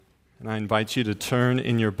And I invite you to turn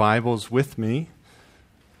in your Bibles with me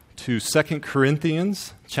to 2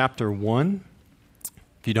 Corinthians chapter 1.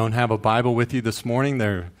 If you don't have a Bible with you this morning,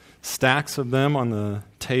 there are stacks of them on the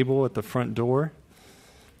table at the front door.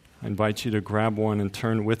 I invite you to grab one and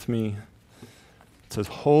turn with me to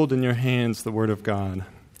hold in your hands the Word of God.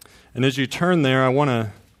 And as you turn there, I want to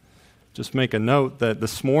just make a note that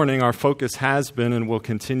this morning our focus has been and will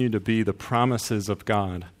continue to be the promises of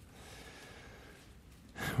God.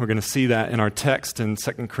 We're going to see that in our text in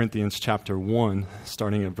 2 Corinthians chapter 1,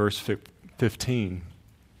 starting at verse 15.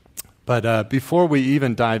 But before we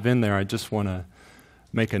even dive in there, I just want to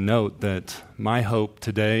make a note that my hope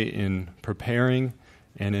today in preparing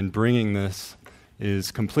and in bringing this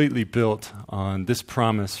is completely built on this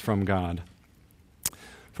promise from God.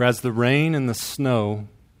 For as the rain and the snow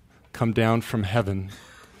come down from heaven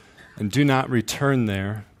and do not return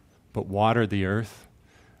there, but water the earth,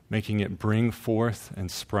 making it bring forth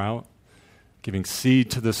and sprout, giving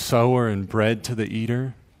seed to the sower and bread to the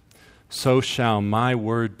eater, so shall my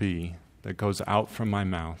word be that goes out from my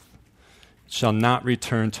mouth. It shall not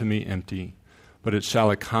return to me empty, but it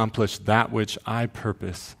shall accomplish that which I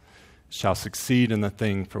purpose, it shall succeed in the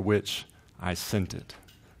thing for which I sent it.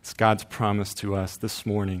 It's God's promise to us this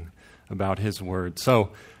morning about His word.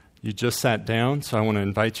 So you just sat down, so I want to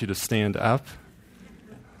invite you to stand up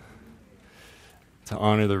to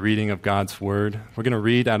honor the reading of God's word. We're going to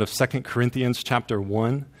read out of 2 Corinthians chapter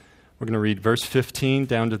 1. We're going to read verse 15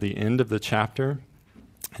 down to the end of the chapter.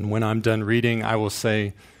 And when I'm done reading, I will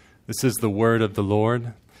say, this is the word of the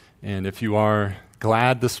Lord. And if you are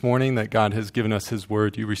glad this morning that God has given us His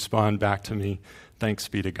word, you respond back to me, thanks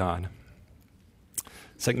be to God.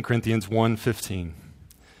 2 Corinthians 1:15.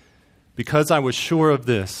 Because I was sure of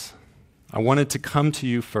this, I wanted to come to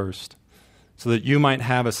you first, so that you might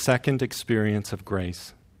have a second experience of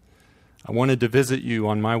grace. I wanted to visit you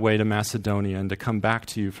on my way to Macedonia and to come back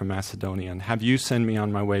to you from Macedonia and have you send me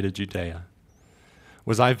on my way to Judea.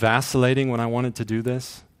 Was I vacillating when I wanted to do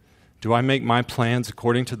this? Do I make my plans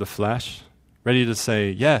according to the flesh, ready to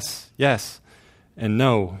say yes, yes, and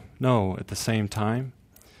no, no at the same time?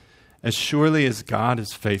 As surely as God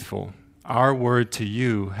is faithful, our word to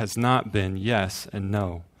you has not been yes and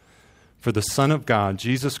no. For the Son of God,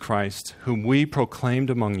 Jesus Christ, whom we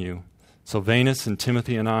proclaimed among you, Silvanus and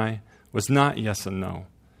Timothy and I, was not yes and no,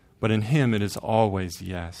 but in Him it is always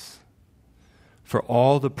yes. For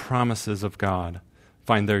all the promises of God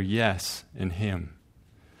find their yes in Him.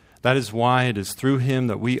 That is why it is through Him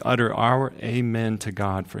that we utter our amen to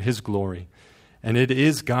God for His glory. And it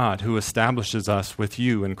is God who establishes us with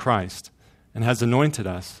you in Christ and has anointed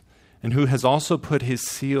us, and who has also put His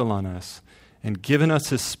seal on us and given us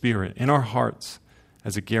His Spirit in our hearts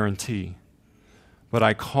as a guarantee. But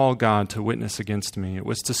I call God to witness against me. It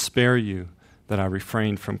was to spare you that I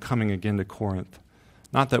refrained from coming again to Corinth.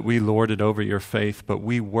 Not that we lord it over your faith, but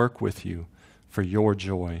we work with you for your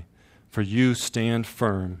joy. For you stand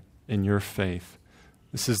firm in your faith.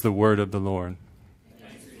 This is the word of the Lord.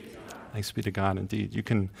 Thanks be to God indeed. You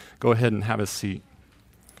can go ahead and have a seat.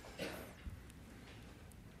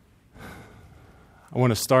 I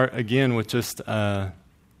want to start again with just a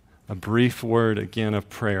brief word again of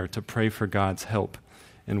prayer, to pray for God's help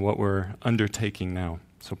in what we're undertaking now.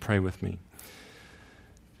 So pray with me.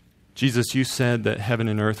 Jesus, you said that heaven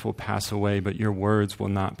and earth will pass away, but your words will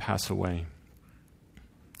not pass away.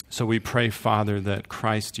 So we pray, Father, that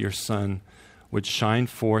Christ, your Son, would shine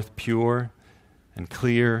forth pure and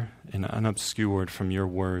clear and unobscured from your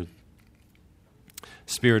word.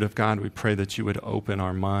 Spirit of God, we pray that you would open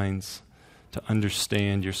our minds to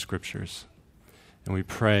understand your scriptures. And we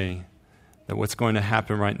pray that what's going to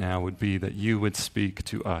happen right now would be that you would speak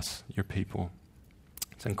to us, your people.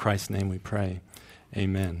 It's in Christ's name we pray.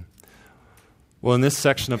 Amen. Well, in this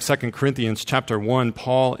section of 2 Corinthians chapter 1,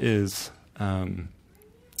 Paul is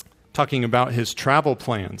talking about his travel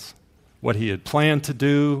plans, what he had planned to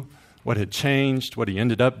do, what had changed, what he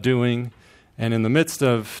ended up doing. And in the midst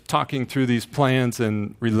of talking through these plans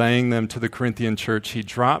and relaying them to the Corinthian church, he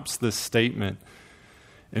drops this statement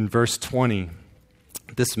in verse 20,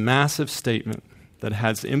 this massive statement that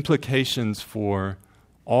has implications for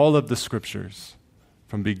all of the scriptures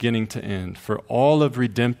from beginning to end, for all of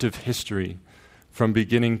redemptive history from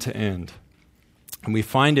beginning to end. And we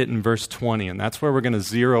find it in verse 20, and that's where we're going to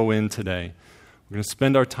zero in today. We're going to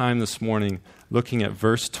spend our time this morning looking at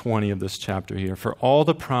verse 20 of this chapter here. For all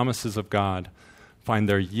the promises of God find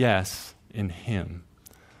their yes in Him.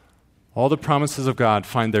 All the promises of God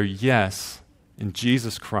find their yes in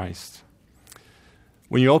Jesus Christ.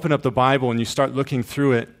 When you open up the Bible and you start looking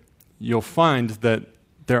through it, you'll find that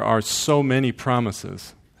there are so many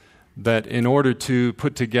promises. that in order to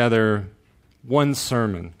put together one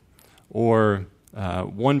sermon or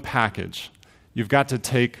one package, you've got to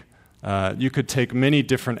take, you could take many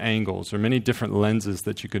different angles or many different lenses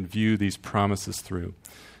that you could view these promises through.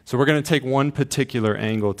 So we're going to take one particular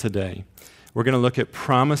angle today. We're going to look at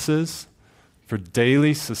promises for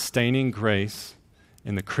daily sustaining grace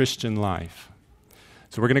in the Christian life.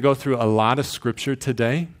 So we're going to go through a lot of scripture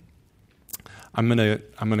today. I'm going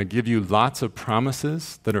to give you lots of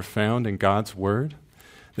promises that are found in God's Word.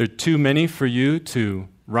 There are too many for you to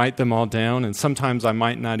write them all down, and sometimes I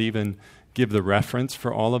might not even give the reference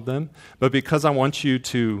for all of them. But because I want you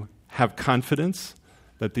to have confidence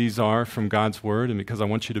that these are from God's Word, and because I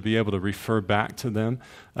want you to be able to refer back to them,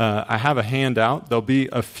 I have a handout. There'll be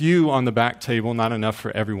a few on the back table, not enough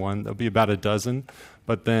for everyone. There'll be about a dozen,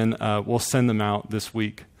 but then we'll send them out this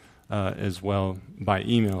week as well by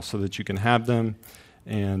email so that you can have them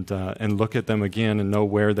and look at them again and know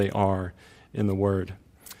where they are in the Word.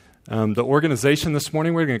 The organization this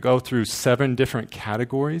morning, we're going to go through 7 different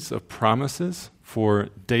categories of promises for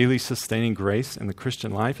daily sustaining grace in the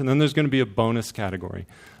Christian life. And then there's going to be a bonus category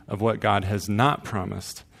of what God has not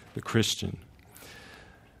promised the Christian.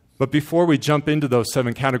 But before we jump into those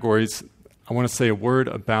 7 categories, I want to say a word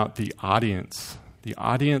about the audience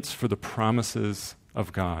for the promises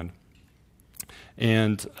of God.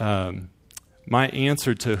 And my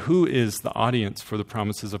answer to who is the audience for the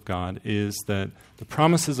promises of God is that the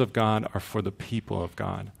promises of God are for the people of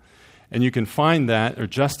God. And you can find that or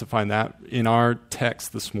justify that in our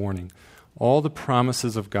text this morning. All the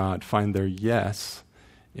promises of God find their yes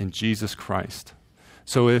in Jesus Christ.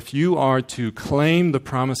 So if you are to claim the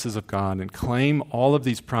promises of God and claim all of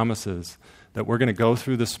these promises that we're going to go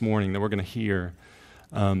through this morning, that we're going to hear,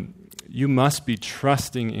 you must be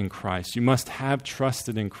trusting in Christ. You must have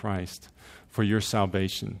trusted in Christ for your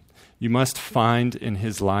salvation. You must find in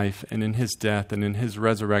His life and in His death and in His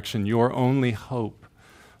resurrection your only hope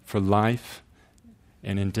for life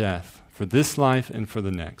and in death, for this life and for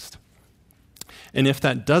the next. And if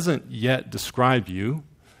that doesn't yet describe you,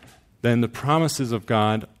 then the promises of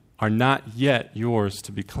God are not yet yours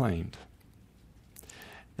to be claimed.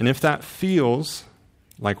 And if that feels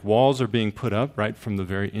like walls are being put up right from the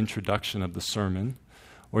very introduction of the sermon,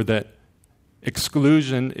 or that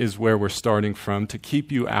exclusion is where we're starting from to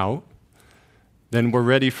keep you out, then we're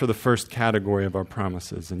ready for the first category of our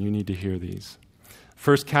promises, and you need to hear these.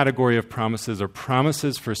 First category of promises are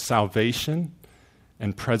promises for salvation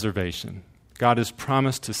and preservation. God has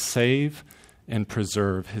promised to save and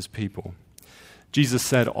preserve His people. Jesus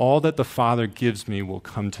said, "All that the Father gives me will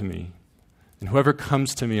come to me, and whoever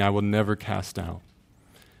comes to me I will never cast out."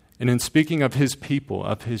 And in speaking of His people,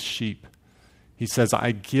 of His sheep, He says,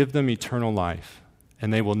 "I give them eternal life,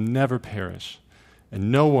 and they will never perish,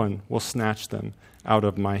 and no one will snatch them out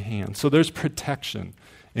of my hand." So there's protection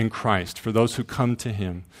in Christ for those who come to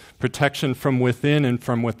Him, protection from within and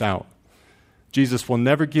from without. Jesus will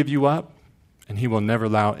never give you up, and He will never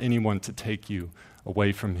allow anyone to take you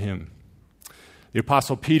away from Him. The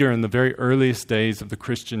Apostle Peter, in the very earliest days of the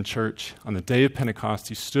Christian church, on the day of Pentecost,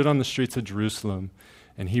 he stood on the streets of Jerusalem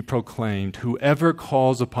and he proclaimed, "Whoever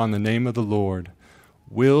calls upon the name of the Lord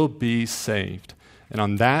will be saved." And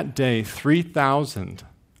on that day, 3,000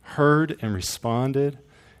 heard and responded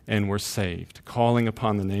and were saved, calling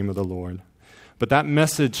upon the name of the Lord. But that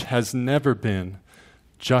message has never been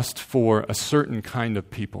just for a certain kind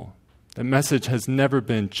of people. That message has never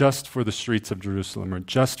been just for the streets of Jerusalem or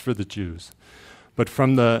just for the Jews. But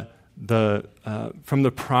from the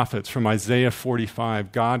prophets, from Isaiah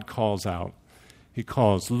 45, God calls out. He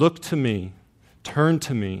calls, "Look to me, turn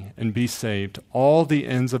to me, and be saved, all the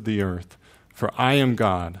ends of the earth, for I am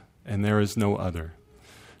God, and there is no other."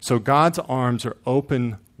 So God's arms are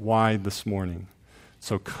open wide this morning.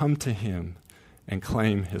 So come to Him and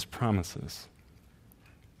claim His promises.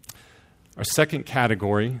 Our second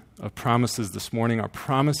category of promises this morning are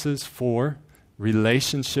promises for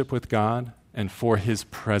relationship with God and for His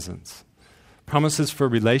presence. Promises for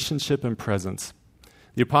relationship and presence.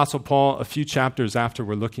 The Apostle Paul, a few chapters after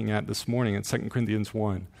we're looking at this morning in 2 Corinthians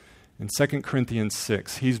 1, in 2 Corinthians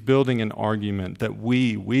 6, he's building an argument that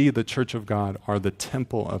we, the church of God, are the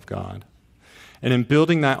temple of God. And in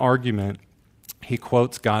building that argument, he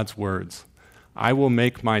quotes God's words, "I will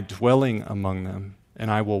make my dwelling among them,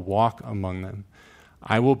 and I will walk among them.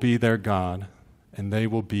 I will be their God, and they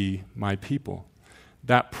will be my people."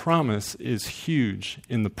 That promise is huge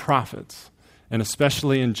in the prophets, and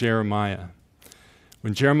especially in Jeremiah.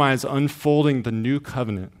 When Jeremiah is unfolding the new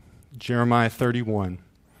covenant, Jeremiah 31,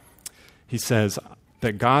 he says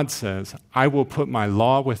that God says, "I will put my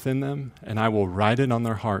law within them, and I will write it on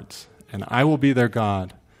their hearts, and I will be their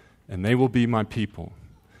God, and they will be my people.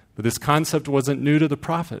 But this concept wasn't new to the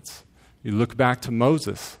prophets. You look back to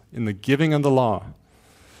Moses in the giving of the law.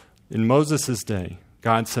 In Moses' day,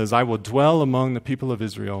 God says, I will dwell among the people of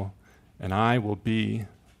Israel, and I will be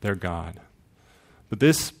their God. But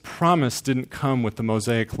this promise didn't come with the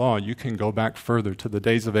Mosaic law. You can go back further to the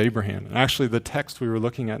days of Abraham. And actually, the text we were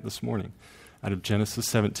looking at this morning, out of Genesis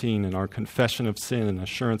 17, in our confession of sin and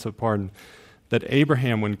assurance of pardon, that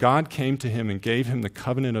Abraham, when God came to him and gave him the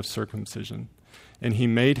covenant of circumcision, and he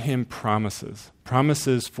made him promises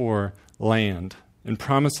for land, and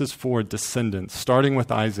promises for descendants, starting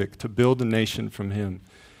with Isaac, to build a nation from him,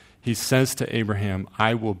 he says to Abraham,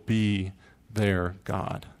 I will be their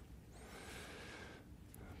God.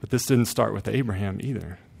 But this didn't start with Abraham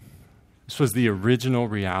either. This was the original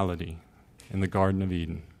reality in the Garden of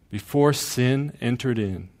Eden. Before sin entered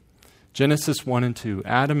in, Genesis 1 and 2,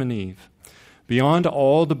 Adam and Eve, beyond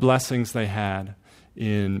all the blessings they had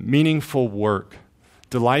in meaningful work,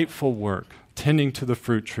 delightful work, tending to the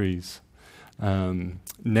fruit trees,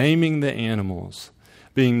 naming the animals,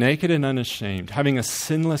 being naked and unashamed, having a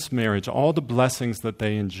sinless marriage, all the blessings that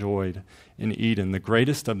they enjoyed in Eden, the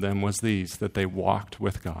greatest of them was these, that they walked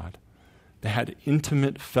with God. They had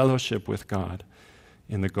intimate fellowship with God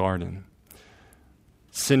in the garden.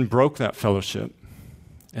 Sin broke that fellowship,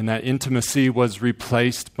 and that intimacy was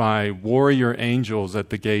replaced by warrior angels at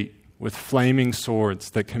the gate with flaming swords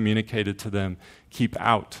that communicated to them, keep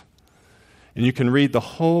out. And you can read the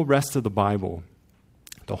whole rest of the Bible,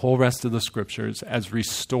 the whole rest of the scriptures, as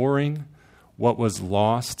restoring what was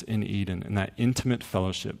lost in Eden, and that intimate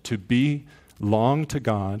fellowship, to belong to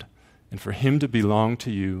God and for him to belong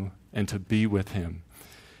to you and to be with him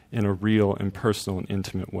in a real and personal and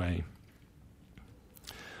intimate way.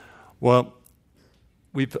 Well,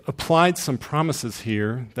 we've applied some promises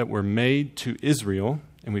here that were made to Israel,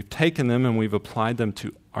 and we've taken them and we've applied them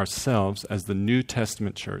to ourselves as the New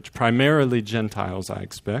Testament church, primarily Gentiles, I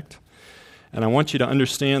expect. And I want you to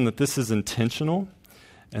understand that this is intentional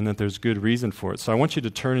and that there's good reason for it. So I want you to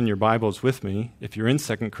turn in your Bibles with me. If you're in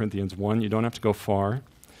 2 Corinthians 1, you don't have to go far.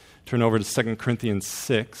 Turn over to 2 Corinthians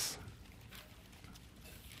 6.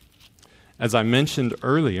 As I mentioned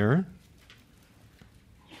earlier,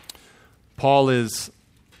 Paul is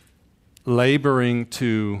laboring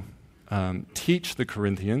to teach the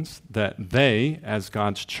Corinthians that they, as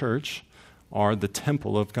God's church, are the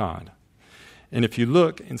temple of God. And if you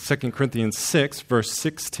look in 2 Corinthians 6, verse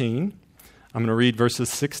 16, I'm going to read verses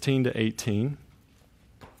 16 to 18.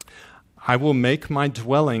 I will make my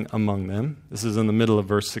dwelling among them. This is in the middle of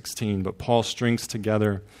verse 16, but Paul strings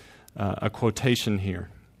together a quotation here.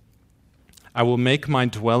 I will make my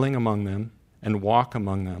dwelling among them and walk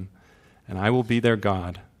among them, and I will be their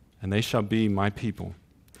God, and they shall be my people.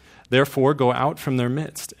 Therefore, go out from their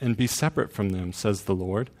midst and be separate from them, says the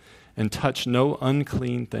Lord, and touch no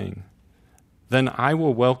unclean thing. Then I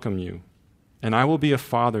will welcome you, and I will be a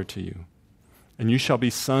father to you, and you shall be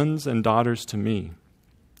sons and daughters to me,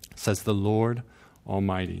 says the Lord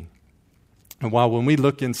Almighty. And while when we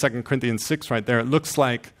look in 2 Corinthians 6 right there, it looks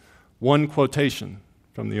like one quotation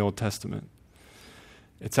from the Old Testament.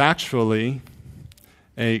 It's actually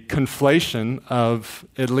a conflation of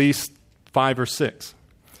at least 5 or 6.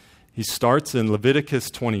 He starts in Leviticus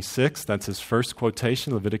 26. That's his first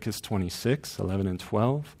quotation, Leviticus 26, 11 and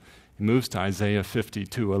 12. He moves to Isaiah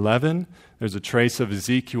 52:11. There's a trace of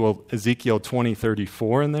Ezekiel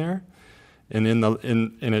 20:34 in there. And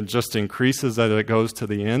it just increases as it goes to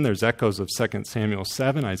the end. There's echoes of 2 Samuel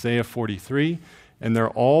 7, Isaiah 43. And they're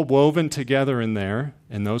all woven together in there,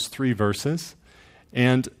 in those 3 verses.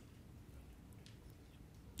 And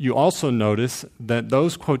you also notice that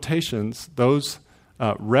those quotations, those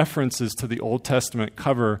references to the Old Testament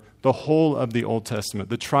cover the whole of the Old Testament,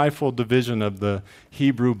 the trifold division of the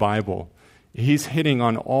Hebrew Bible. He's hitting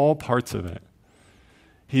on all parts of it.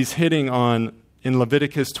 He's hitting on, in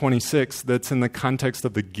Leviticus 26, that's in the context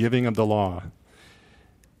of the giving of the law.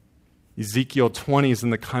 Ezekiel 20 is in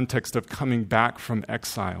the context of coming back from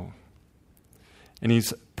exile. And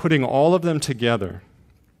he's putting all of them together.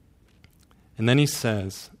 And then he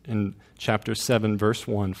says in chapter 7, verse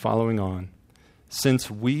 1, following on,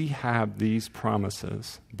 since we have these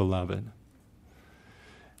promises, beloved.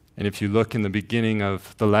 And if you look in the beginning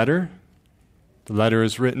of the letter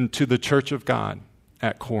is written to the church of God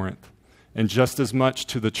at Corinth, and just as much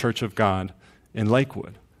to the church of God in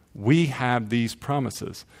Lakewood. We have these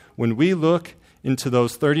promises. When we look into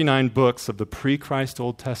those 39 books of the pre-Christ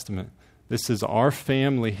Old Testament, this is our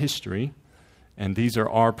family history, and these are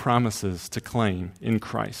our promises to claim in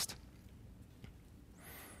Christ.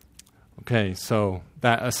 Okay, so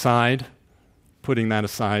that aside, putting that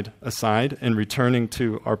aside and returning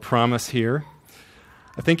to our promise here,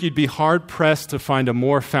 I think you'd be hard-pressed to find a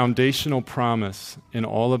more foundational promise in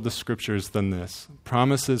all of the Scriptures than this.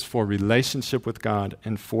 Promises for relationship with God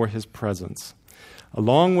and for His presence.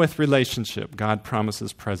 Along with relationship, God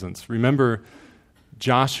promises presence. Remember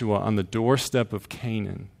Joshua on the doorstep of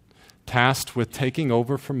Canaan, tasked with taking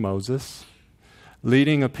over from Moses,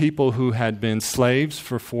 leading a people who had been slaves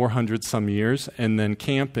for 400 some years and then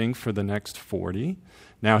camping for the next 40.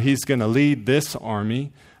 Now he's going to lead this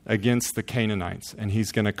army against the Canaanites, and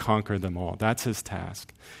he's going to conquer them all. That's his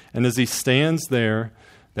task. And as he stands there,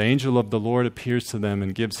 the angel of the Lord appears to them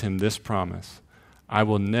and gives him this promise: I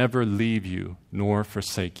will never leave you nor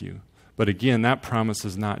forsake you. But again, that promise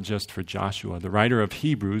is not just for Joshua. The writer of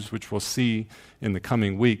Hebrews, which we'll see in the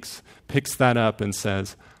coming weeks, picks that up and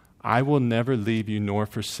says, I will never leave you nor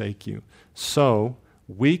forsake you. So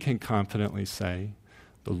we can confidently say,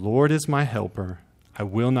 the Lord is my helper. I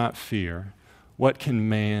will not fear. What can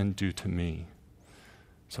man do to me?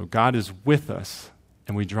 So God is with us,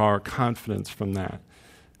 and we draw our confidence from that.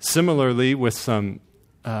 Similarly, with some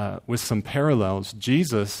parallels,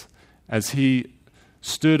 Jesus, as he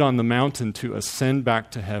stood on the mountain to ascend back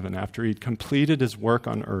to heaven after he'd completed his work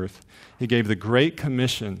on earth, he gave the Great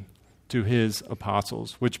Commission to his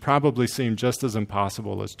apostles, which probably seemed just as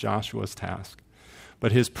impossible as Joshua's task.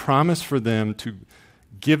 But his promise for them to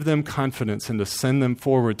give them confidence and to send them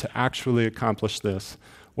forward to actually accomplish this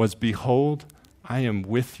was, behold, I am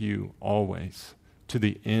with you always to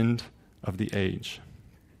the end of the age.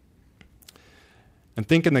 And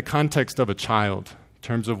think in the context of a child, in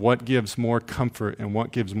terms of what gives more comfort and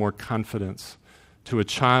what gives more confidence to a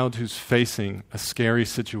child who's facing a scary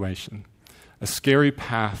situation, a scary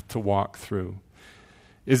path to walk through.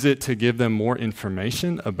 Is it to give them more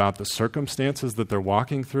information about the circumstances that they're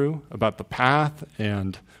walking through, about the path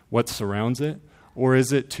and what surrounds it? Or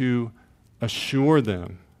is it to assure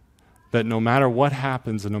them that no matter what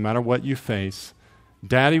happens and no matter what you face,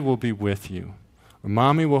 Daddy will be with you, or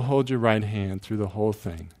Mommy will hold your right hand through the whole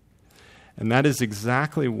thing? And that is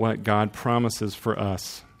exactly what God promises for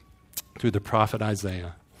us through the prophet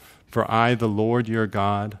Isaiah. For I, the Lord your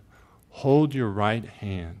God, hold your right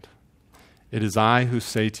hand. It is I who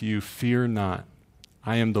say to you, fear not.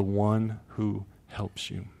 I am the one who helps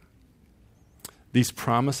you. These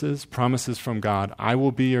promises from God, I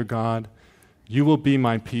will be your God, you will be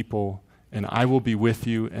my people, and I will be with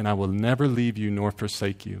you, and I will never leave you nor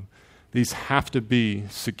forsake you. These have to be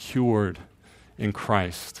secured in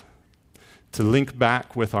Christ. To link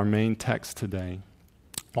back with our main text today,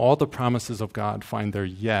 all the promises of God find their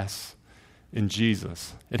yes in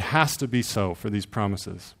Jesus. It has to be so for these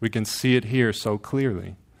promises. We can see it here so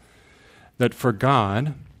clearly. That for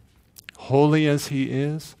God, holy as He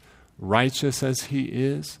is, righteous as He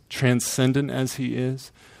is, transcendent as He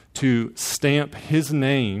is, to stamp His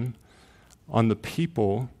name on the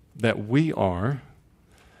people that we are,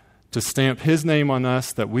 to stamp His name on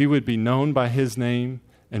us, that we would be known by His name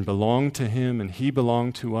and belong to Him and He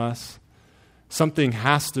belong to us, something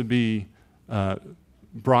has to be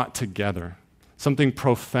brought together. Something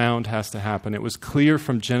profound has to happen. It was clear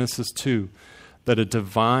from Genesis 2 that a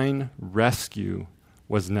divine rescue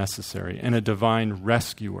was necessary, and a divine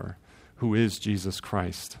rescuer who is Jesus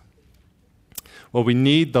Christ. Well, we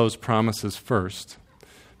need those promises first,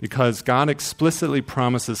 because God explicitly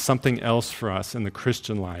promises something else for us in the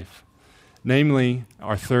Christian life, namely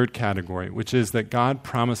our third category, which is that God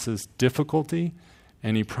promises difficulty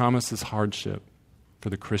and He promises hardship for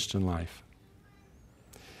the Christian life.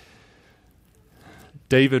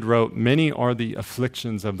 David wrote, many are the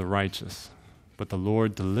afflictions of the righteous, but the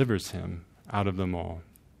Lord delivers him out of them all.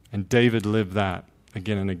 And David lived that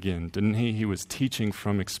again and again, didn't he? He was teaching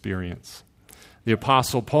from experience. The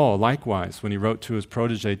Apostle Paul, likewise, when he wrote to his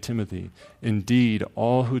protege Timothy, indeed,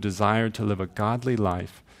 all who desire to live a godly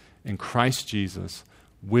life in Christ Jesus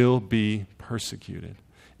will be persecuted.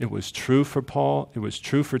 It was true for Paul, it was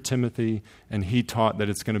true for Timothy, and he taught that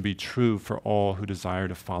it's going to be true for all who desire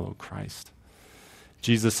to follow Christ.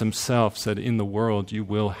 Jesus himself said, in the world you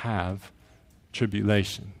will have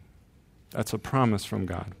tribulation. That's a promise from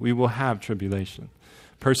God. We will have tribulation.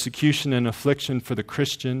 Persecution and affliction for the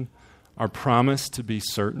Christian are promised to be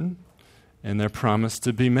certain, and they're promised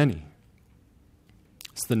to be many.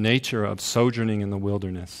 It's the nature of sojourning in the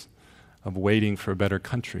wilderness, of waiting for a better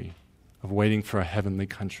country, of waiting for a heavenly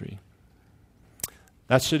country.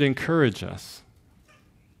 That should encourage us.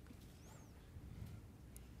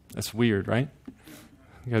 That's weird, right?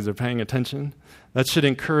 You guys are paying attention? That should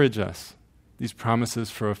encourage us, these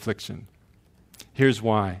promises for affliction. Here's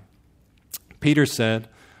why. Peter said,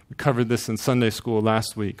 we covered this in Sunday school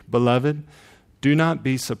last week, beloved, Do not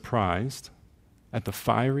be surprised at the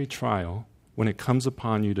fiery trial when it comes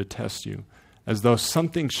upon you to test you, as though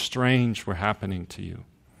something strange were happening to you.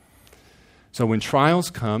 So when trials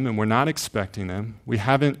come and we're not expecting them, we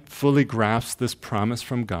haven't fully grasped this promise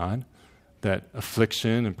from God that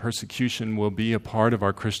affliction and persecution will be a part of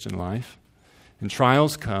our Christian life. And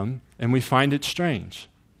trials come and we find it strange.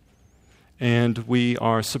 And we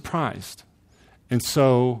are surprised. And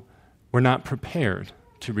so we're not prepared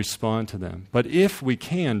to respond to them. But if we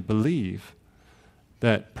can believe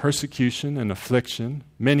that persecution and affliction,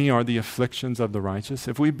 many are the afflictions of the righteous,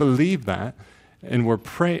 if we believe that and we're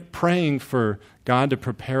praying for God to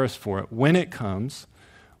prepare us for it, when it comes,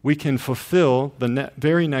 we can fulfill the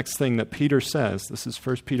very next thing that Peter says. This is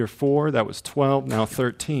 1 Peter 4, that was 12, now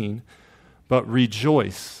 13. But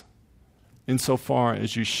rejoice insofar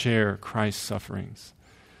as you share Christ's sufferings.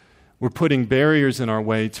 We're putting barriers in our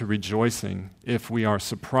way to rejoicing if we are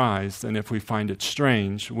surprised and if we find it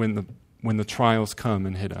strange when the trials come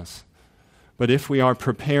and hit us. But if we are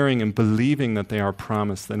preparing and believing that they are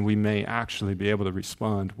promised, then we may actually be able to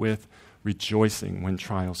respond with rejoicing when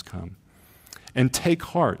trials come. And take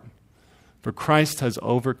heart, for Christ has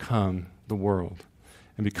overcome the world.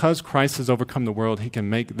 And because Christ has overcome the world, he can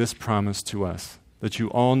make this promise to us that you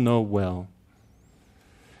all know well.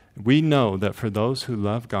 We know that for those who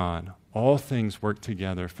love God, all things work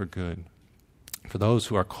together for good, for those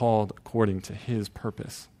who are called according to his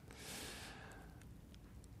purpose.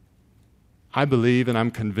 I believe and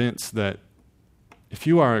I'm convinced that if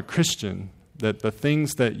you are a Christian, that the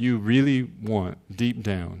things that you really want deep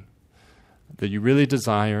down, that you really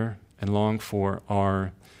desire and long for,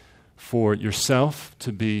 are for yourself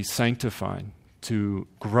to be sanctified, to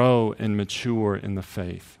grow and mature in the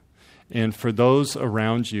faith, and for those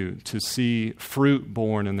around you to see fruit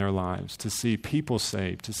born in their lives, to see people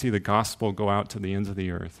saved, to see the gospel go out to the ends of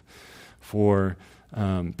the earth, for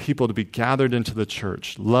people to be gathered into the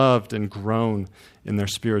church, loved and grown in their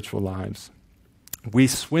spiritual lives. We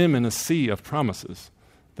swim in a sea of promises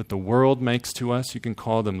that the world makes to us. You can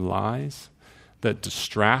call them lies that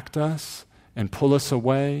distract us and pull us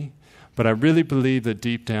away. But I really believe that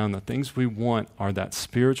deep down, the things we want are that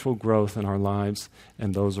spiritual growth in our lives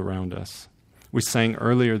and those around us. We sang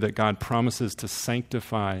earlier that God promises to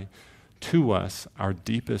sanctify to us our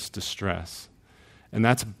deepest distress. And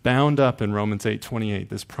that's bound up in Romans 8:28,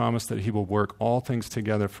 this promise that he will work all things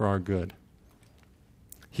together for our good.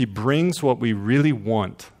 He brings what we really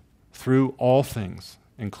want through all things,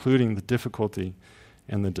 including the difficulty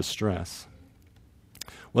and the distress.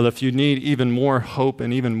 Well, if you need even more hope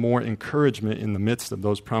and even more encouragement in the midst of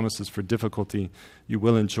those promises for difficulty, you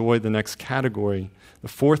will enjoy the next category, the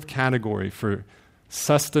fourth category for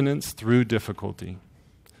sustenance through difficulty.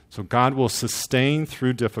 So God will sustain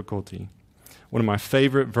through difficulty. One of my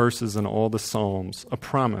favorite verses in all the Psalms, a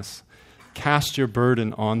promise. Cast your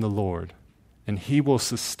burden on the Lord, and he will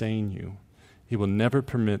sustain you. He will never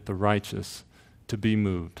permit the righteous to be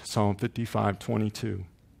moved. Psalm 55:22.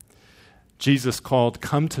 Jesus called,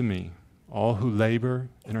 "Come to me, all who labor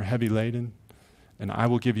and are heavy laden, and I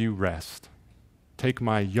will give you rest. Take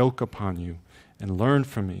my yoke upon you and learn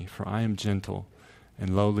from me, for I am gentle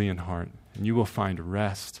and lowly in heart, and you will find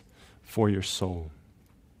rest for your soul."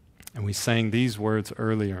 And we sang these words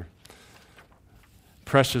earlier.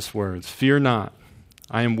 Precious words. Fear not,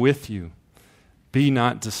 I am with you. Be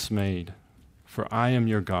not dismayed, for I am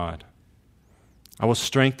your God. I will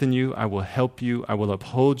strengthen you, I will help you, I will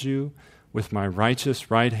uphold you with my righteous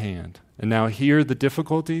right hand. And now hear the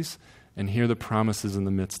difficulties and hear the promises in the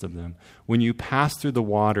midst of them. When you pass through the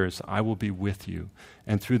waters, I will be with you,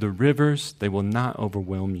 and through the rivers, they will not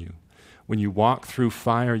overwhelm you. When you walk through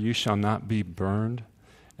fire, you shall not be burned,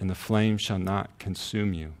 and the flame shall not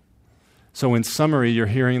consume you. So in summary, you're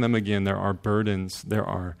hearing them again. There are burdens, there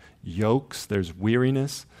are yokes, there's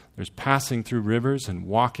weariness, there's passing through rivers and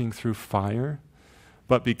walking through fire.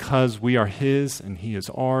 But because we are his and he is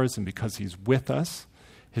ours, and because he's with us,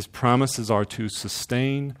 his promises are to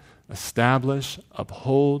sustain, establish,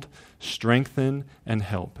 uphold, strengthen, and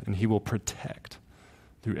help. And he will protect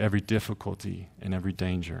through every difficulty and every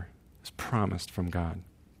danger. It's promised from God.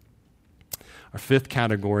 Our fifth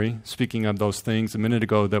category, speaking of those things a minute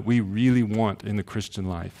ago that we really want in the Christian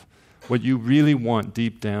life, what you really want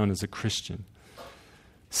deep down as a Christian,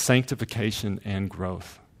 sanctification and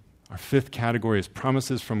growth. Our fifth category is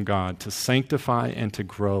promises from God to sanctify and to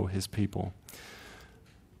grow his people.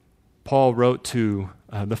 Paul wrote to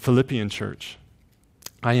the Philippian church,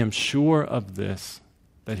 "I am sure of this,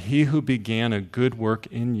 that he who began a good work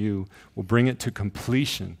in you will bring it to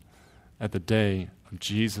completion at the day of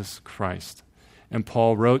Jesus Christ." And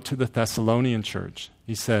Paul wrote to the Thessalonian church.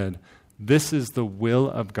 He said, This is the will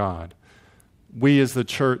of God. We as the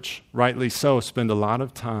church, rightly so, spend a lot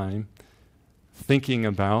of time thinking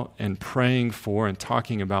about and praying for and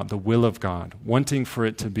talking about the will of God, wanting for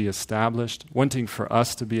it to be established, wanting for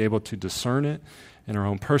us to be able to discern it in our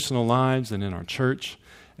own personal lives and in our church.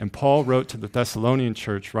 And Paul wrote to the Thessalonian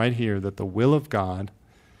church right here that the will of God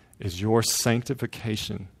is your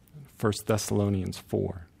sanctification, 1 Thessalonians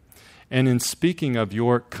 4. And in speaking of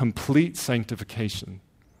your complete sanctification,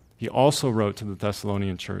 he also wrote to the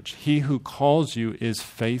Thessalonian church, he who calls you is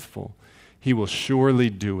faithful. He will surely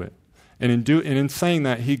do it. And in saying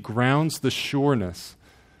that, he grounds the sureness,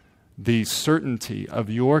 the certainty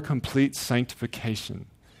of your complete sanctification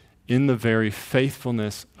in the very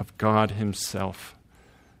faithfulness of God himself.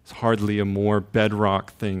 It's hardly a more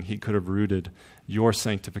bedrock thing he could have rooted your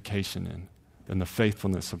sanctification in than the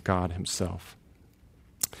faithfulness of God himself.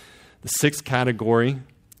 The sixth category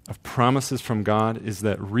of promises from God is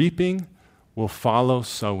that reaping will follow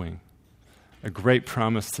sowing. A great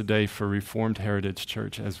promise today for Reformed Heritage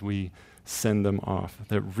Church as we send them off,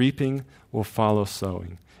 that reaping will follow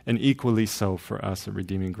sowing, and equally so for us at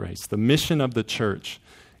Redeeming Grace. The mission of the church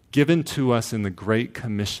given to us in the Great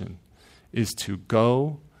Commission is to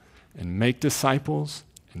go and make disciples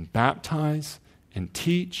and baptize and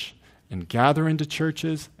teach and gather into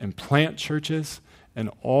churches and plant churches, and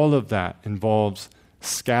all of that involves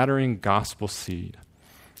scattering gospel seed,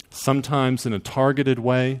 sometimes in a targeted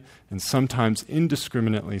way and sometimes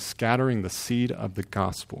indiscriminately scattering the seed of the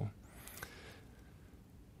gospel.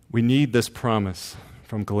 We need this promise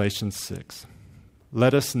from Galatians 6.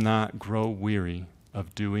 Let us not grow weary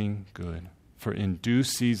of doing good, for in due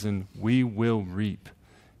season we will reap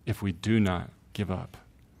if we do not give up.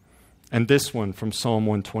 And this one from Psalm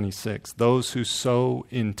 126, those who sow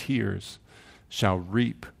in tears shall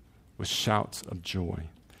reap with shouts of joy.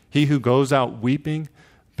 He who goes out weeping,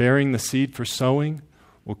 bearing the seed for sowing,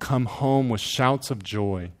 will come home with shouts of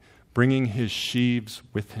joy, bringing his sheaves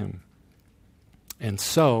with him. And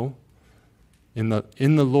so, in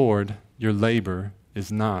the Lord, your labor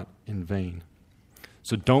is not in vain.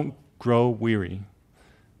 So don't grow weary.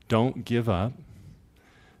 Don't give up.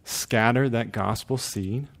 Scatter that gospel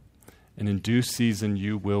seed, and in due season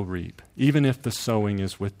you will reap. Even if the sowing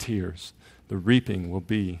is with tears, the reaping will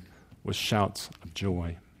be with shouts of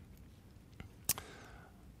joy.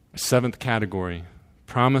 Seventh category,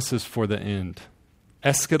 promises for the end.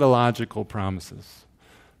 Eschatological promises.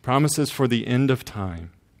 Promises for the end of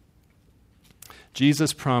time.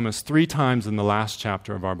 Jesus promised 3 times in the last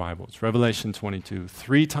chapter of our Bibles, Revelation 22.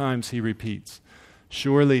 3 times he repeats,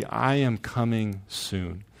 surely I am coming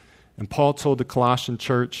soon. And Paul told the Colossian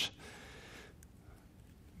church,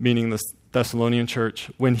 meaning the Thessalonian church,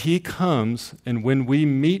 when he comes and when we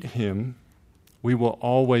meet him, we will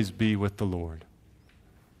always be with the Lord.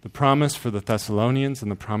 The promise for the Thessalonians and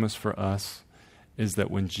the promise for us is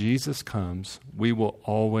that when Jesus comes, we will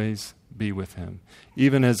always be with him.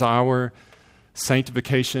 Even as our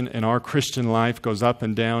sanctification and our Christian life goes up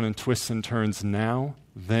and down and twists and turns now,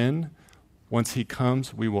 then, once he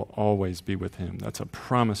comes, we will always be with him. That's a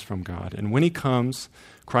promise from God. And when he comes,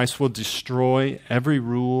 Christ will destroy every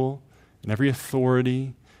rule and every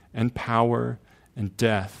authority and power, and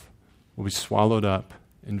death will be swallowed up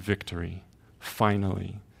in victory,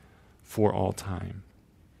 finally, for all time.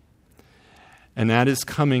 And that is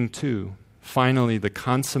coming to, finally, the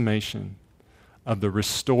consummation of the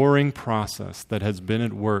restoring process that has been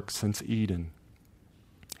at work since Eden.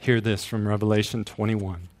 Hear this from Revelation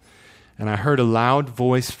 21. And I heard a loud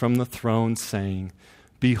voice from the throne saying,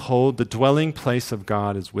 behold, the dwelling place of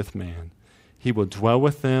God is with man. He will dwell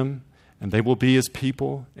with them, and they will be his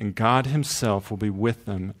people, and God himself will be with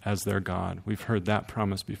them as their God. We've heard that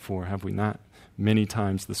promise before, have we not? Many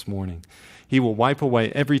times this morning. He will wipe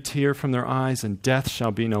away every tear from their eyes, and death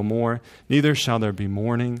shall be no more. Neither shall there be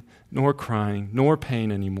mourning, nor crying, nor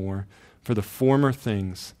pain anymore, for the former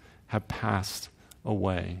things have passed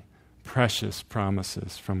away. Precious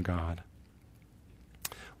promises from God.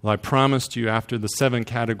 Well, I promised you after the 7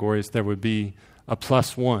 categories there would be a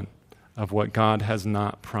 +1 of what God has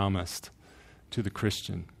not promised to the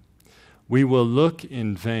Christian. We will look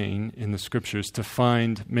in vain in the Scriptures to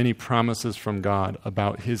find many promises from God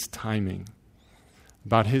about his timing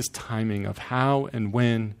of how and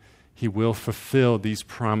when he will fulfill these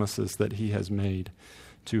promises that he has made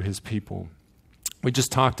to his people. We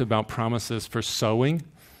just talked about promises for sowing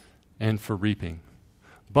and for reaping.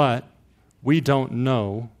 But we don't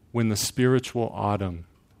know when the spiritual autumn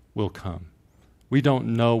will come. We don't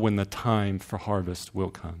know when the time for harvest will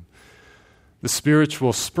come. The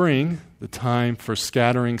spiritual spring, the time for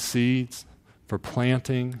scattering seeds, for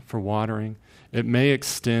planting, for watering, It may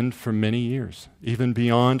extend for many years, even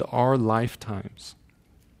beyond our lifetimes.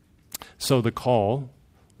 So the call,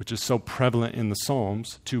 which is so prevalent in the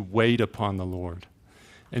Psalms, to wait upon the Lord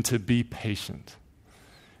and to be patient,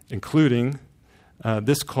 including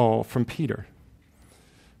this call from Peter.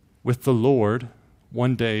 With the Lord,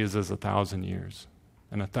 one day is as 1,000 years,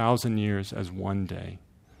 and 1,000 years as one day.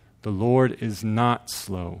 The Lord is not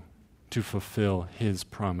slow to fulfill his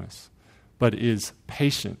promise, but is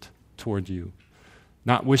patient toward you,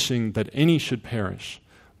 not wishing that any should perish,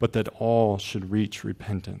 but that all should reach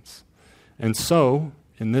repentance. And so,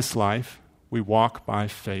 in this life, we walk by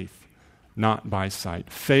faith, not by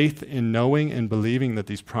sight. Faith in knowing and believing that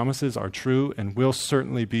these promises are true and will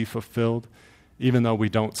certainly be fulfilled, even though we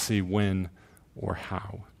don't see when or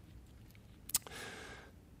how.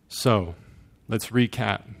 So, let's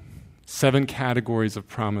recap. 7 categories of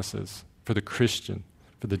promises for the Christian,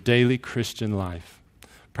 for the daily Christian life.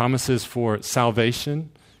 Promises for salvation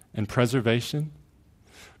and preservation.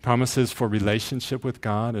 Promises for relationship with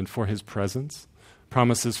God and for his presence.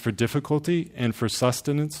 Promises for difficulty and for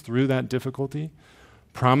sustenance through that difficulty.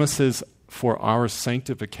 Promises for our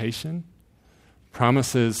sanctification.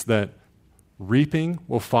 Promises that reaping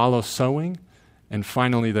will follow sowing. And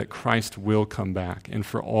finally, that Christ will come back and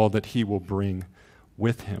for all that he will bring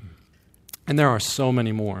with him. And there are so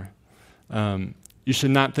many more. You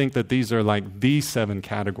should not think that these are like these 7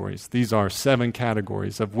 categories. These are 7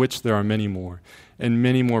 categories, of which there are many more, and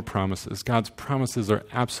many more promises. God's promises are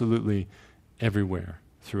absolutely everywhere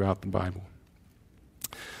throughout the Bible.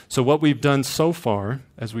 So what we've done so far,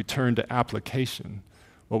 as we turn to application,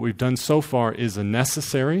 what we've done so far is a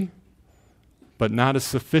necessary, but not a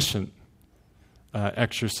sufficient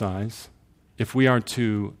exercise if we are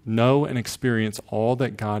to know and experience all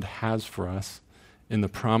that God has for us in the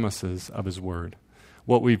promises of his word.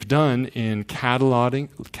 What we've done in cataloging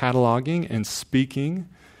and speaking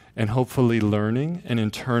and hopefully learning and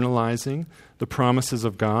internalizing the promises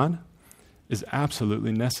of God is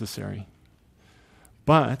absolutely necessary.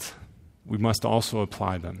 But we must also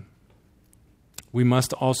apply them. We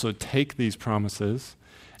must also take these promises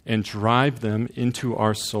and drive them into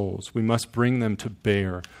our souls. We must bring them to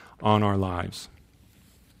bear on our lives.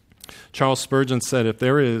 Charles Spurgeon said, if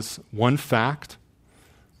there is one fact,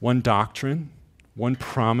 one doctrine, one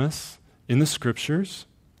promise in the Scriptures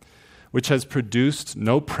which has produced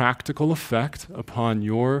no practical effect upon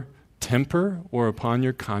your temper or upon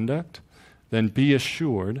your conduct, then be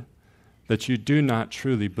assured that you do not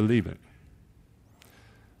truly believe it.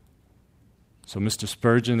 So Mr.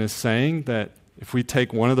 Spurgeon is saying that if we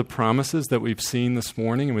take one of the promises that we've seen this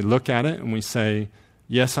morning and we look at it and we say,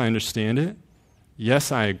 yes, I understand it,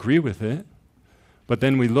 yes, I agree with it, but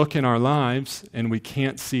then we look in our lives and we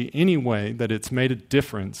can't see any way that it's made a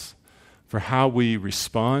difference for how we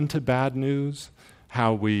respond to bad news,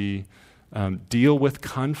 how we deal with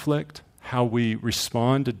conflict, how we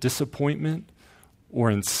respond to disappointment, or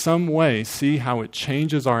in some way see how it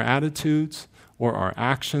changes our attitudes or our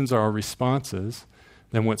actions or our responses,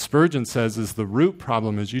 then what Spurgeon says is the root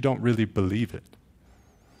problem is you don't really believe it.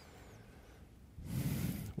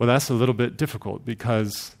 Well, that's a little bit difficult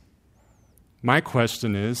because my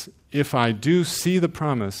question is, if I do see the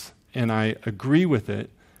promise and I agree with it,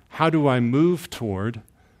 how do I move toward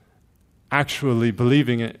actually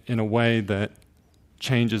believing it in a way that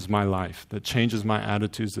changes my life, that changes my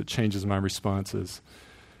attitudes, that changes my responses?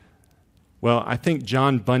 Well, I think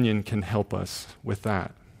John Bunyan can help us with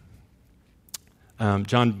that.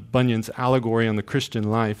 John Bunyan's allegory on the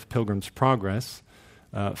Christian life, Pilgrim's Progress,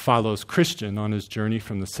 follows Christian on his journey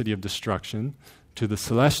from the city of destruction to the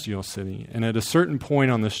celestial city. And at a certain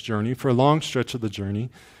point on this journey, for a long stretch of the journey,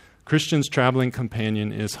 Christian's traveling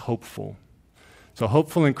companion is hopeful. So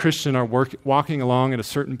hopeful and Christian are walking along at a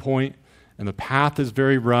certain point, and the path is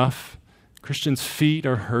very rough. Christian's feet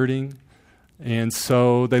are hurting, and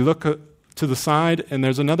so they look to the side, and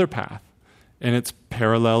there's another path, and it's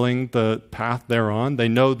paralleling the path they're on. They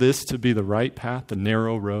know this to be the right path, the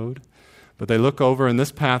narrow road, but they look over, and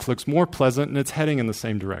this path looks more pleasant, and it's heading in the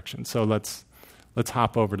same direction. So let's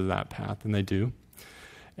hop over to that path, and they do.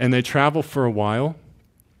 And they travel for a while,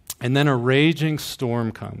 and then a raging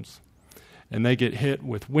storm comes, and they get hit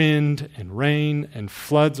with wind and rain, and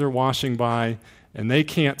floods are washing by, and they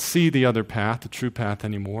can't see the other path, the true path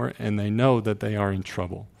anymore, and they know that they are in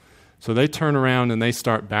trouble. So they turn around and they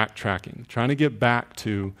start backtracking, trying to get back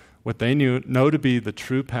to what they know to be the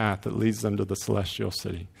true path that leads them to the celestial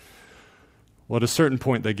city. Well, at a certain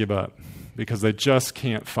point, they give up because they just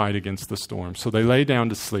can't fight against the storm. So they lay down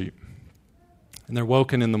to sleep, and they're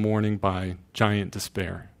woken in the morning by giant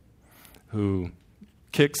despair, who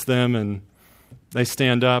kicks them and They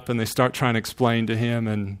stand up and they start trying to explain to him,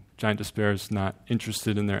 and Giant Despair is not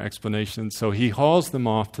interested in their explanation. So he hauls them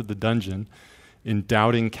off to the dungeon in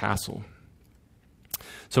Doubting Castle.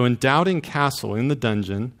 So in Doubting Castle, in the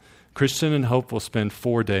dungeon, Christian and Hopeful spend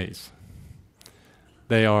 4 days.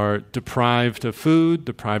 They are deprived of food,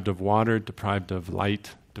 deprived of water, deprived of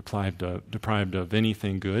light, deprived of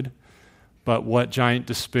anything good. But what Giant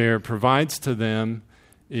Despair provides to them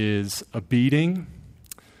is a beating,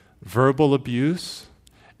 verbal abuse,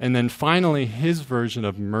 and then finally his version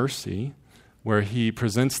of mercy, where he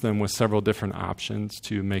presents them with several different options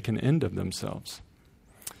to make an end of themselves.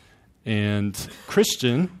 And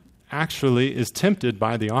Christian actually is tempted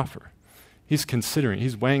by the offer. He's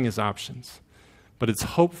weighing his options. But it's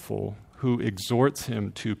Hopeful who exhorts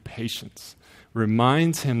him to patience,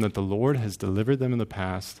 reminds him that the Lord has delivered them in the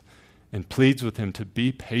past, and pleads with him to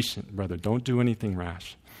be patient, brother. Don't do anything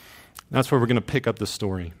rash. That's where we're going to pick up the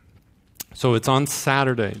story. So it's on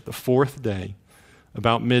Saturday, the 4th day,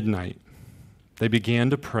 about midnight. They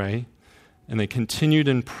began to pray, and they continued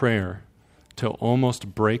in prayer till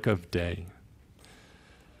almost break of day.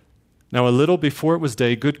 Now, a little before it was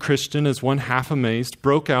day, good Christian, as one half amazed,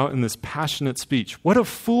 broke out in this passionate speech. "What a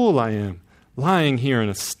fool I am, lying here in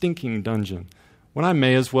a stinking dungeon, when I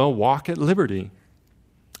may as well walk at liberty.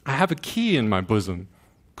 I have a key in my bosom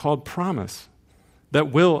called promise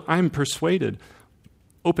that will, I'm persuaded,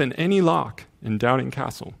 open any lock in Doubting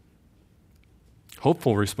Castle."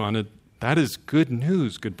 Hopeful responded, "That is good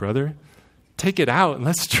news, good brother. Take it out and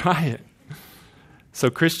let's try it." So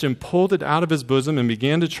Christian pulled it out of his bosom and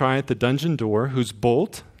began to try at the dungeon door, whose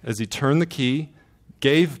bolt, as he turned the key,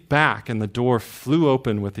 gave back and the door flew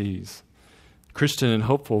open with ease. Christian and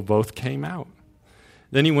Hopeful both came out.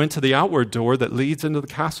 Then he went to the outward door that leads into the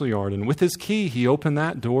castle yard, and with his key he opened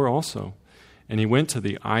that door also. And he went to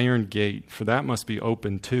the iron gate, for that must be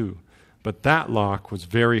opened too. But that lock was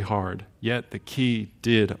very hard, yet the key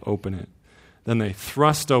did open it. Then they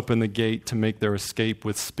thrust open the gate to make their escape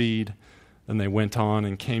with speed. Then they went on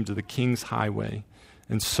and came to the king's highway,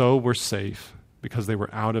 and so were safe, because they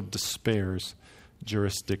were out of Despair's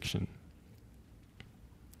jurisdiction.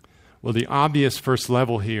 Well, the obvious first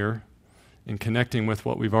level here, in connecting with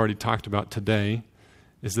what we've already talked about today,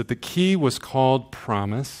 is that the key was called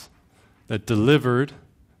promise, that delivered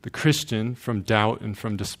the Christian from doubt and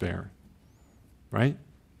from despair. Right?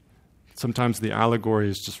 Sometimes the allegory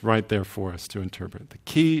is just right there for us to interpret. The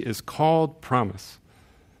key is called promise.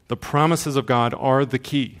 The promises of God are the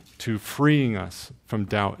key to freeing us from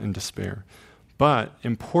doubt and despair. But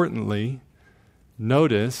importantly,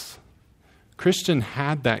 notice, Christian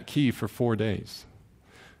had that key for 4 days.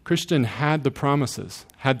 Christian had the promises,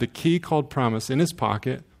 had the key called promise in his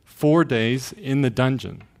pocket, 4 days in the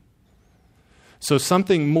dungeon. So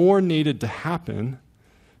something more needed to happen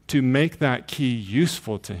to make that key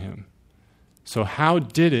useful to him. So how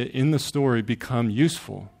did it in the story become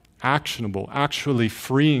useful, actionable, actually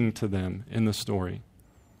freeing to them in the story?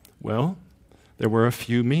 Well, there were a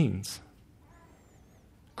few means.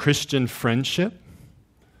 Christian friendship,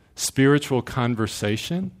 spiritual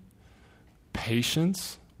conversation,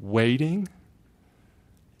 patience, waiting,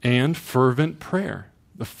 and fervent prayer.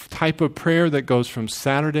 The type of prayer that goes from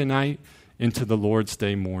Saturday night into the Lord's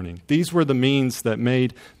Day morning. These were the means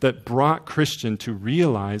that brought Christian to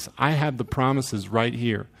realize, I have the promises right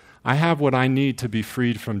here. I have what I need to be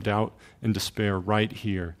freed from doubt and despair right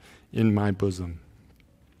here in my bosom.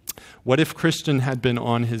 What if Christian had been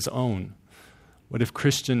on his own? What if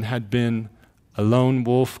Christian had been a lone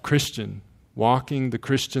wolf Christian, walking the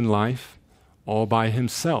Christian life all by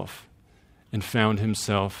himself, and found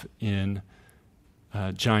himself in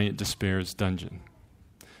Giant Despair's dungeon?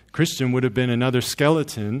 Christian would have been another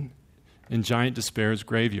skeleton in Giant Despair's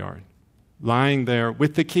graveyard, lying there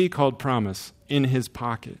with the key called promise in his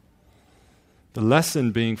pocket. The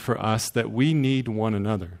lesson being for us that we need one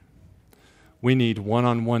another. We need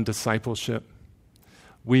one-on-one discipleship.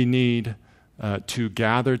 We need to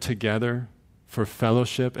gather together for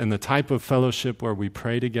fellowship, and the type of fellowship where we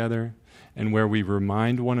pray together and where we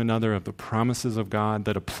remind one another of the promises of God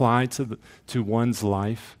that apply to one's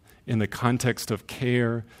life in the context of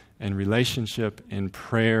care and relationship and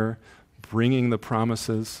prayer, bringing the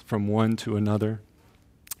promises from one to another.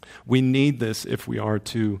 We need this if we are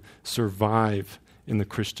to survive in the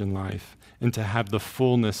Christian life and to have the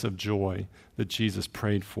fullness of joy that Jesus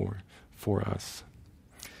prayed for us.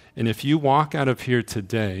 And if you walk out of here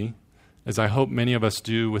today, as I hope many of us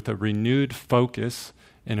do, with a renewed focus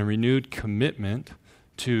and a renewed commitment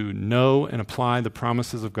to know and apply the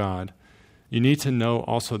promises of God, you need to know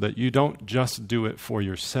also that you don't just do it for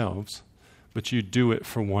yourselves, but you do it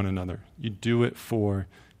for one another. You do it for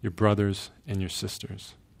your brothers and your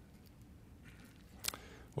sisters.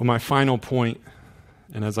 Well, my final point,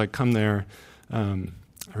 and as I come there, I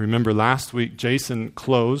remember last week Jason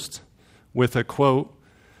closed with a quote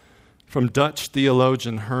from Dutch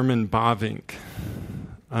theologian Herman Bavinck.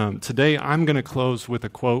 Today I'm going to close with a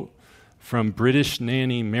quote from British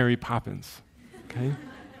nanny Mary Poppins. Okay?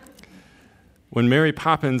 When Mary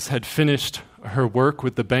Poppins had finished her work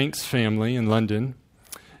with the Banks family in London,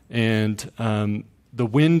 and the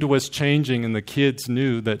wind was changing and the kids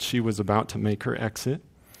knew that she was about to make her exit,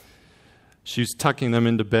 she was tucking them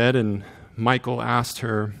into bed, and Michael asked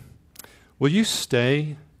her, "Will you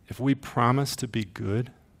stay if we promise to be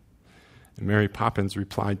good?" And Mary Poppins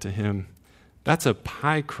replied to him, "That's a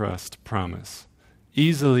pie crust promise,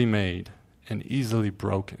 easily made and easily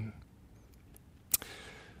broken."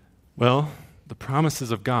 Well, the promises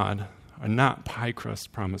of God are not pie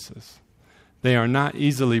crust promises. They are not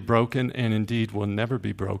easily broken, and indeed will never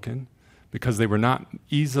be broken, because they were not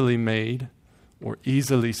easily made or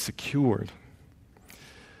easily secured.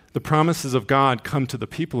 The promises of God come to the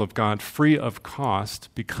people of God free of cost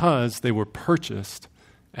because they were purchased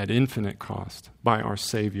at infinite cost by our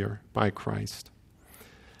Savior, by Christ.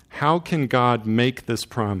 How can God make this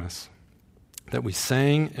promise that we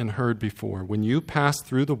sang and heard before? When you pass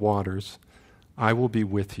through the waters, I will be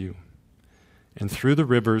with you, and through the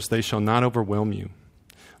rivers they shall not overwhelm you.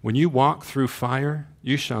 When you walk through fire,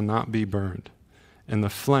 you shall not be burned, and the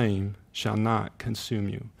flame shall not consume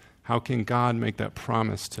you. How can God make that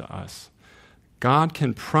promise to us? God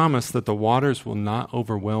can promise that the waters will not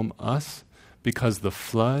overwhelm us because the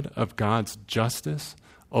flood of God's justice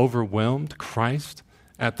overwhelmed Christ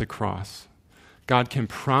at the cross. God can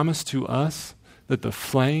promise to us that the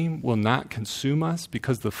flame will not consume us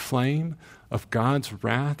because the flame of God's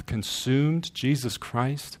wrath consumed Jesus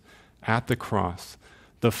Christ at the cross.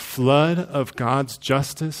 The flood of God's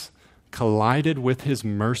justice collided with his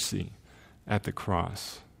mercy at the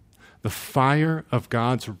cross. The fire of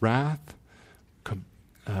God's wrath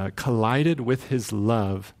collided with his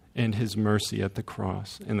love and his mercy at the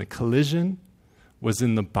cross. And the collision was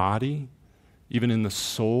in the body, even in the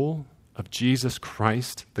soul of Jesus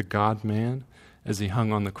Christ, the God-man, as he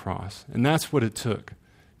hung on the cross. And that's what it took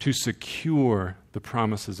to secure the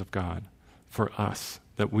promises of God for us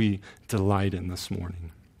that we delight in this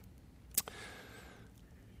morning.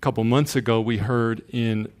 A couple months ago, we heard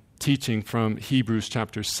in teaching from Hebrews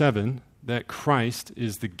chapter 7 that Christ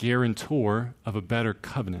is the guarantor of a better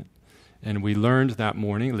covenant. And we learned that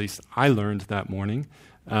morning, at least I learned that morning,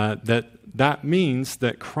 that means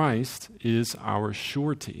that Christ is our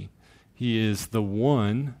surety. He is the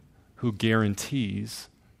one who guarantees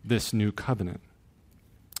this new covenant.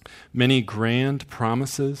 Many grand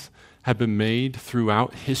promises have been made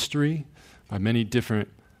throughout history by many different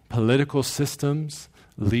political systems,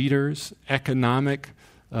 leaders, economic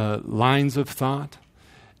lines of thought,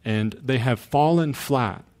 and they have fallen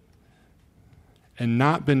flat and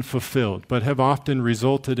not been fulfilled, but have often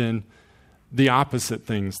resulted in the opposite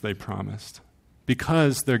things they promised,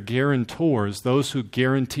 because their guarantors, those who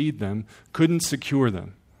guaranteed them, couldn't secure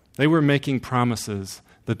them. They were making promises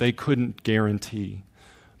that they couldn't guarantee,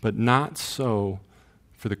 but not so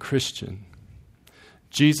for the Christian.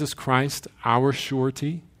 Jesus Christ, our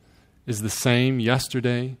surety, is the same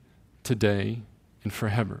yesterday, today, and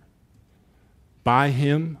forever. By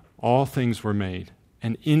him, all things were made,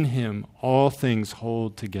 and in him, all things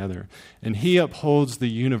hold together. And he upholds the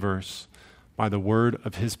universe by the word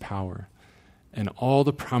of his power. And all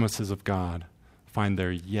the promises of God find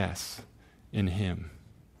their yes in him.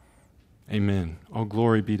 Amen. All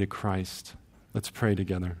glory be to Christ. Let's pray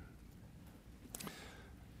together.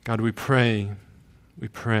 God, we pray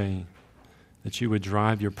that you would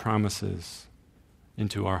drive your promises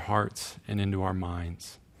into our hearts and into our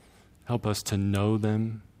minds. Help us to know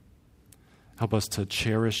them. Help us to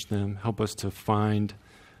cherish them. Help us to find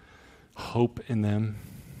hope in them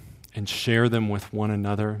and share them with one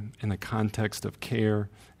another in the context of care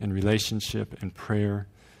and relationship and prayer.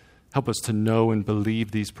 Help us to know and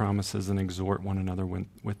believe these promises and exhort one another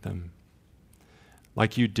with them.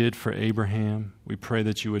 Like you did for Abraham, we pray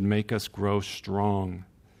that you would make us grow strong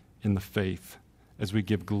in the faith as we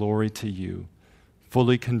give glory to you,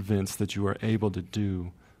 fully convinced that you are able to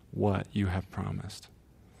do what you have promised.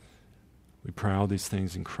 We pray all these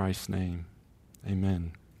things in Christ's name.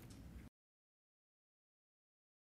 Amen.